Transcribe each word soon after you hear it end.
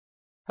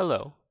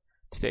Hello,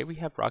 today we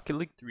have Rocket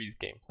League 3's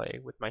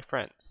gameplay with my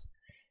friends.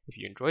 If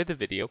you enjoyed the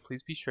video,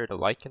 please be sure to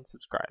like and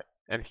subscribe.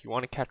 And if you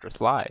want to catch us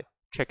live,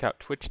 check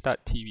out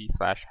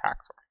twitch.tv/hacksaw.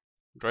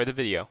 Enjoy the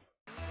video.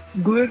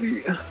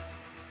 Glizzy.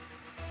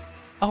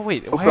 Oh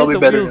wait, why are the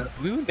wheels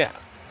blue now?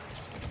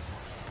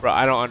 Bro,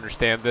 I don't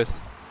understand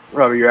this.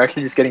 Robert, you're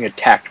actually just getting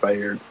attacked by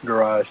your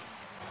garage.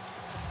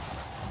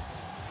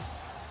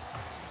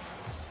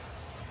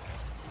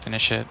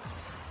 Finish it.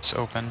 It's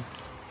open.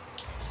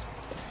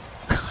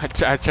 I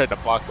tried to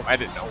block him. I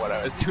didn't know what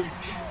I was doing.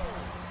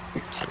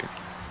 Sweet.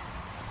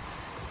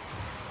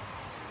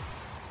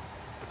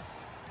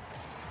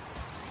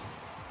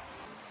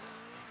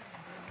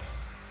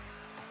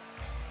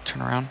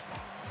 Turn around.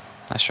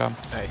 Nice job.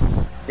 Nice.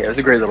 Yeah, it was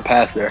a great little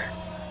pass there.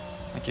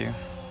 Thank you.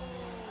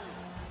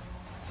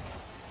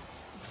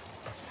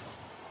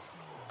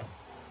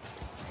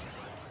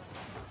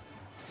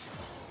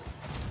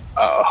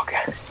 Oh,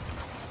 okay.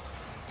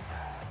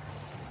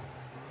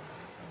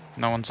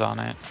 No one's on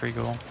it. Free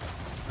goal.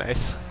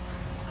 Nice.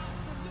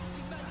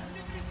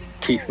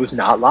 Keith was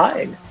not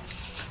lying.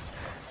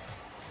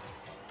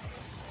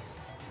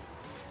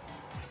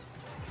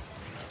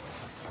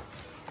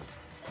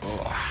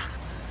 Oh.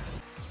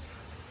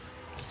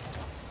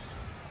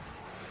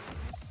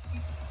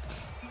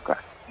 Okay.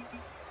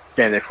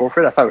 Damn, they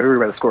forfeit? I thought we were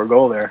about to score a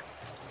goal there.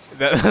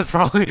 That's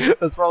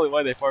probably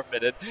why they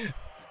forfeited.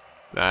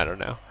 I don't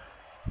know.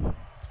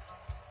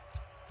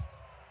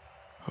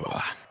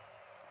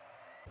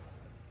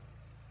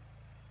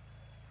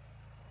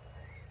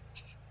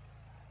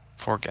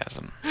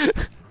 Orgasm.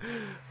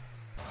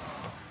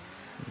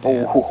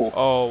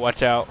 Oh,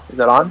 watch out. is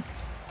that on?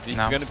 It's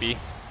No. gonna be.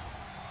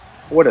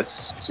 What a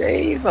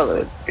save!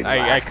 I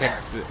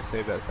couldn't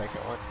save that second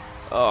one.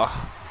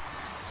 Oh.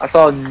 I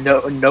saw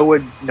not Noah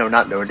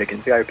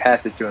Dickens. The guy who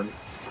passed it to him.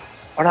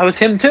 Oh, that was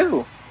him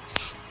too.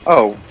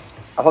 Oh,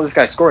 I thought this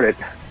guy scored it.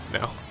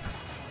 No.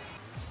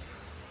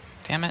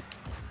 Damn it.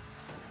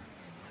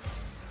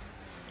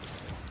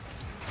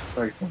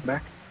 Sorry, going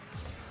back.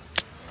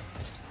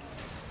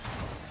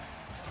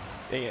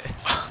 Dang it.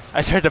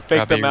 I tried to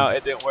fake them out,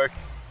 it didn't work.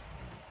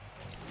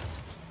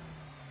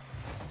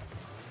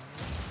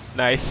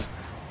 Nice.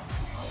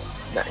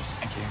 Nice.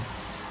 Thank you.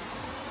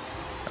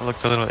 It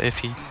looked a little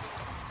iffy.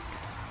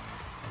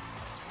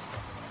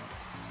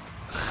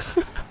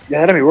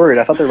 Yeah, that had me worried.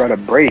 I thought they were about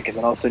to break, and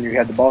then all of a sudden you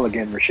had the ball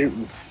again and we're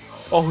shooting.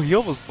 Oh, he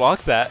almost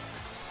blocked that.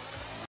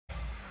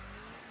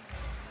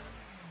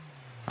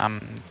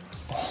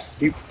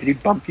 Did he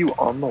bump you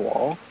on the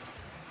wall?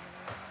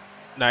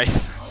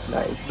 Nice.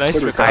 Nice. Nice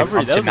Good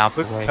recovery. That was him a out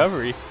quick the way.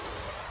 recovery.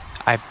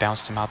 I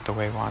bounced him out the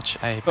way, watch.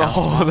 I bounced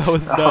him Oh, off, that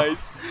was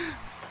nice.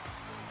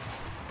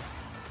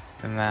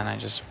 and then I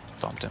just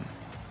bumped him.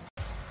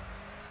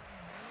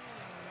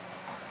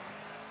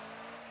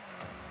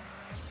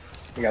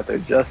 You got there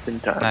just in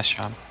time. Nice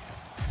job.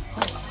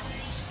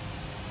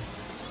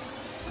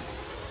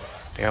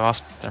 They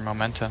lost their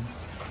momentum.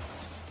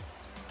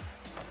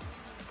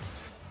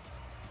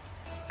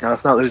 Now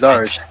let's not lose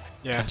ours.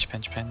 Yeah. Pinch,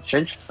 pinch, pinch.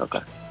 Pinch?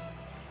 Okay.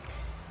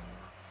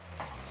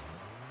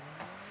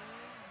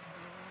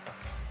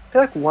 I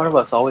feel like one of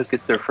us always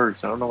gets there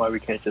first. I don't know why we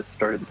can't just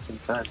start at the same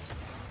time.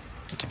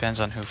 It depends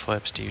on who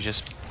flips. Do you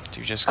just go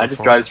I just forward?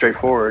 drive straight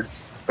forward,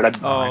 but I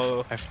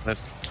Oh. I flip.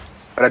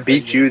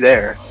 beat you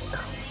there.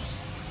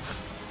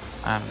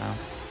 I don't know.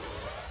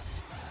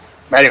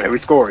 But anyway, we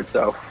scored,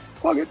 so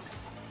fuck it.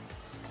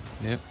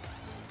 Yep.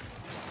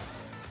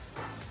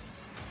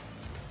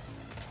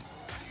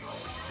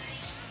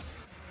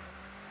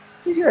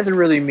 These guys are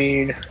really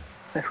mean.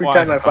 Every Why?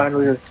 time I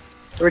finally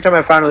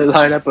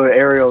line up an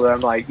aerial, that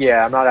I'm like,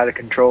 yeah, I'm not out of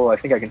control. I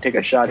think I can take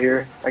a shot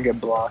here. I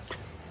get blocked.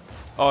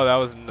 Oh, that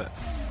was.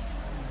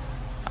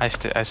 I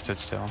stood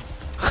still.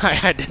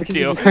 I did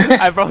too.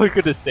 I probably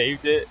could have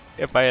saved it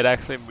if I had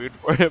actually moved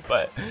for it,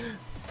 but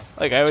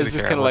like I was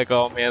just kind of like,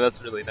 oh man,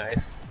 that's really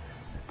nice.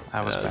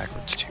 I was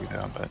backwards too,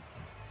 though, but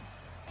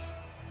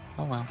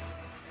oh well.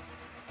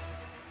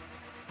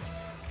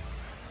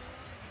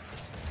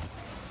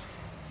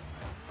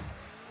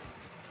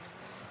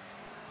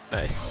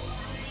 Nice.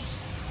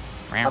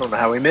 I don't know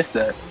how we missed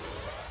that.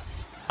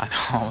 I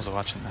know. I was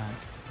watching that.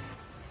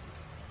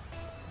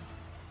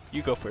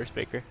 You go first,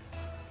 Baker.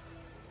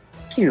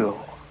 Phew.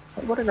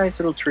 What a nice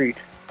little treat.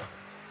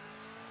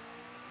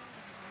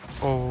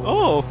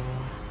 Oh.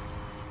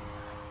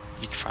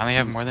 You finally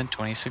have more than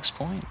 26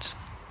 points.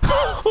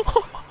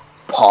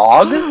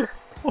 Pog?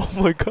 Oh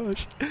my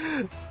gosh.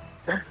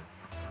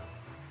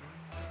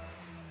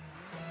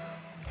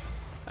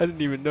 I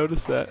didn't even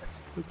notice that.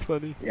 That's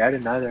funny. Yeah, I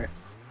didn't either.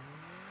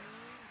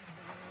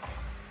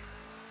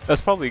 That's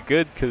probably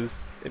good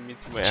because it means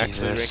you might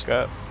actually Jesus. rank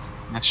up.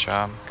 Nice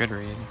job. Good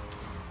read.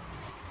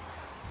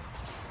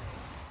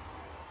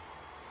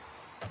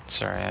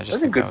 Sorry, I just That's a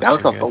think good that was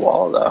bounce too off the good.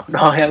 wall, though.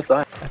 No, yeah, it's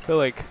fine. I feel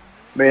like.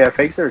 But yeah,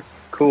 fakes are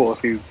cool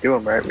if you do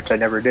them right, which I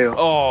never do.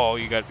 Oh,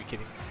 you gotta be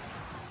kidding me.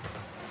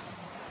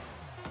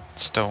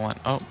 Stolen.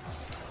 Oh,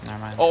 never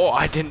mind. Oh,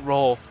 I didn't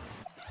roll.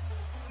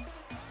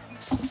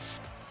 Come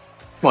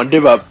on,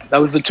 div up.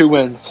 That was the 2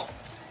 wins.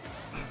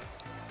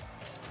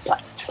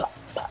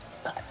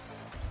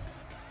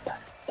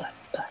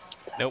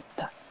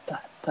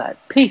 That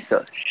piece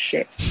of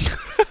shit.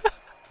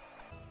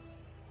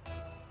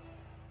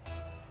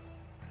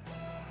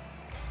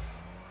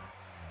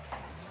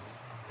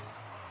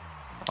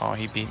 Oh,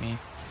 he beat me.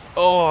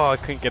 Oh, I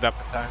couldn't get up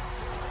in time.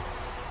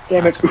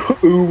 Damn it,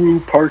 ooh,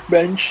 park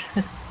bench.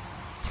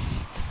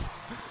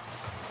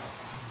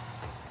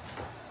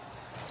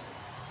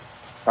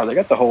 Oh, they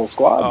got the whole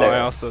squad Oh, there. I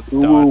also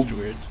Ooh, dodged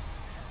weird.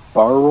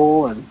 bar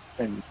roll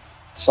and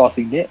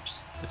saucy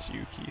nips. That's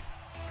you, Keith.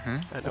 Hmm? I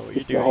know That's what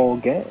just you're the doing. whole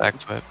game.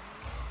 Backflip.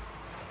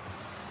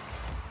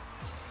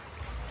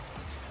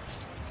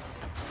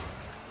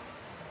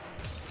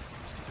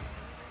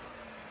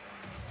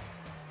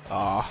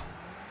 Aw.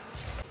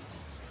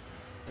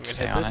 I'm gonna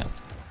Stay hit on this. it.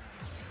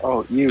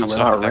 Oh, you, Comes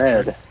we're off not the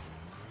red. vector.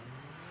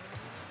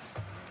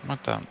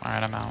 What the?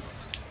 Alright, I'm out.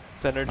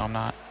 Centered. No, I'm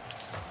not.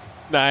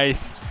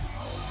 Nice.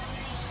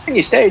 And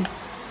you stayed.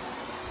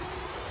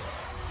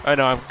 I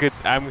know, I'm good.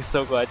 I'm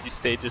so glad you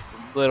stayed just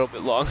a little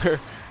bit longer.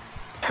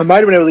 I might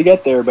have been able to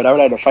get there, but I would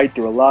have had to fight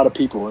through a lot of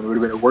people, and it would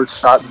have been a worse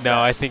shot. Than No,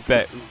 that. I think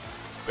that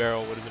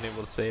barrel would have been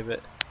able to save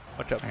it.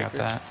 Watch out, I got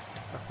Picker. that.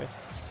 Okay.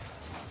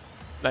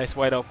 Nice,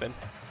 wide open.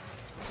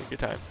 Take your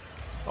time.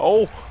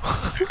 Oh!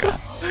 Forgot.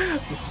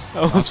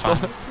 That was fine.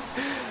 fun.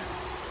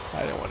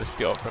 I didn't want to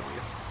steal it from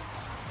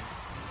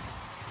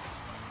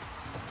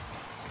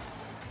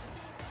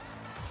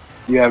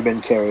you. You have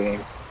been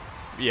carrying.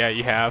 Yeah,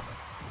 you have.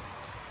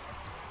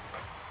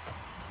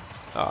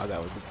 Oh,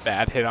 that was a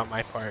bad hit on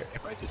my part.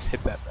 If I just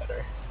hit that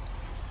better.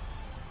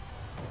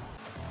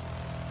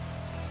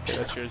 Okay,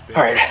 that's yours, baby.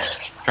 Alright.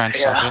 Try and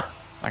stop it.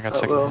 I got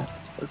second. Well,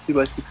 let's see if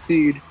I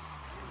succeed.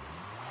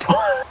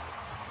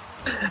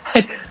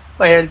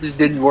 My hands just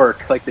didn't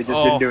work. Like they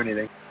just didn't do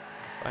anything.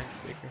 Fine,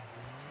 Baker.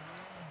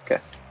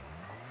 Okay.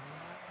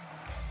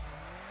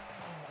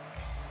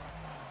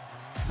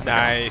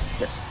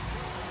 Nice.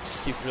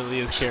 Keith really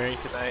is carrying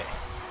tonight.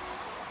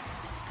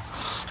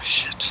 Oh,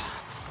 shit.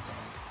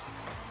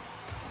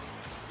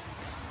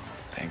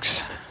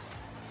 Thanks.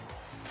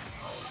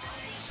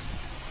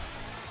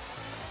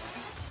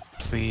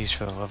 Please,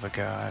 for the love of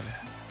God.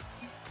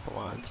 Come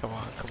on, come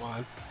on, come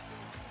on.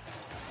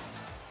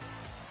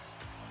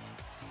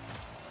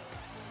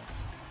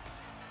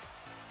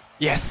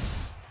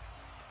 Yes!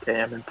 Okay,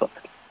 I'm in plat.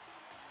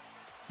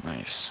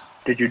 Nice.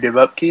 Did you div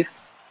up, Keith?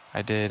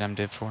 I did. I'm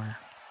div 4.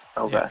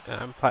 Okay. Yeah,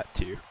 I'm plat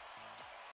 2.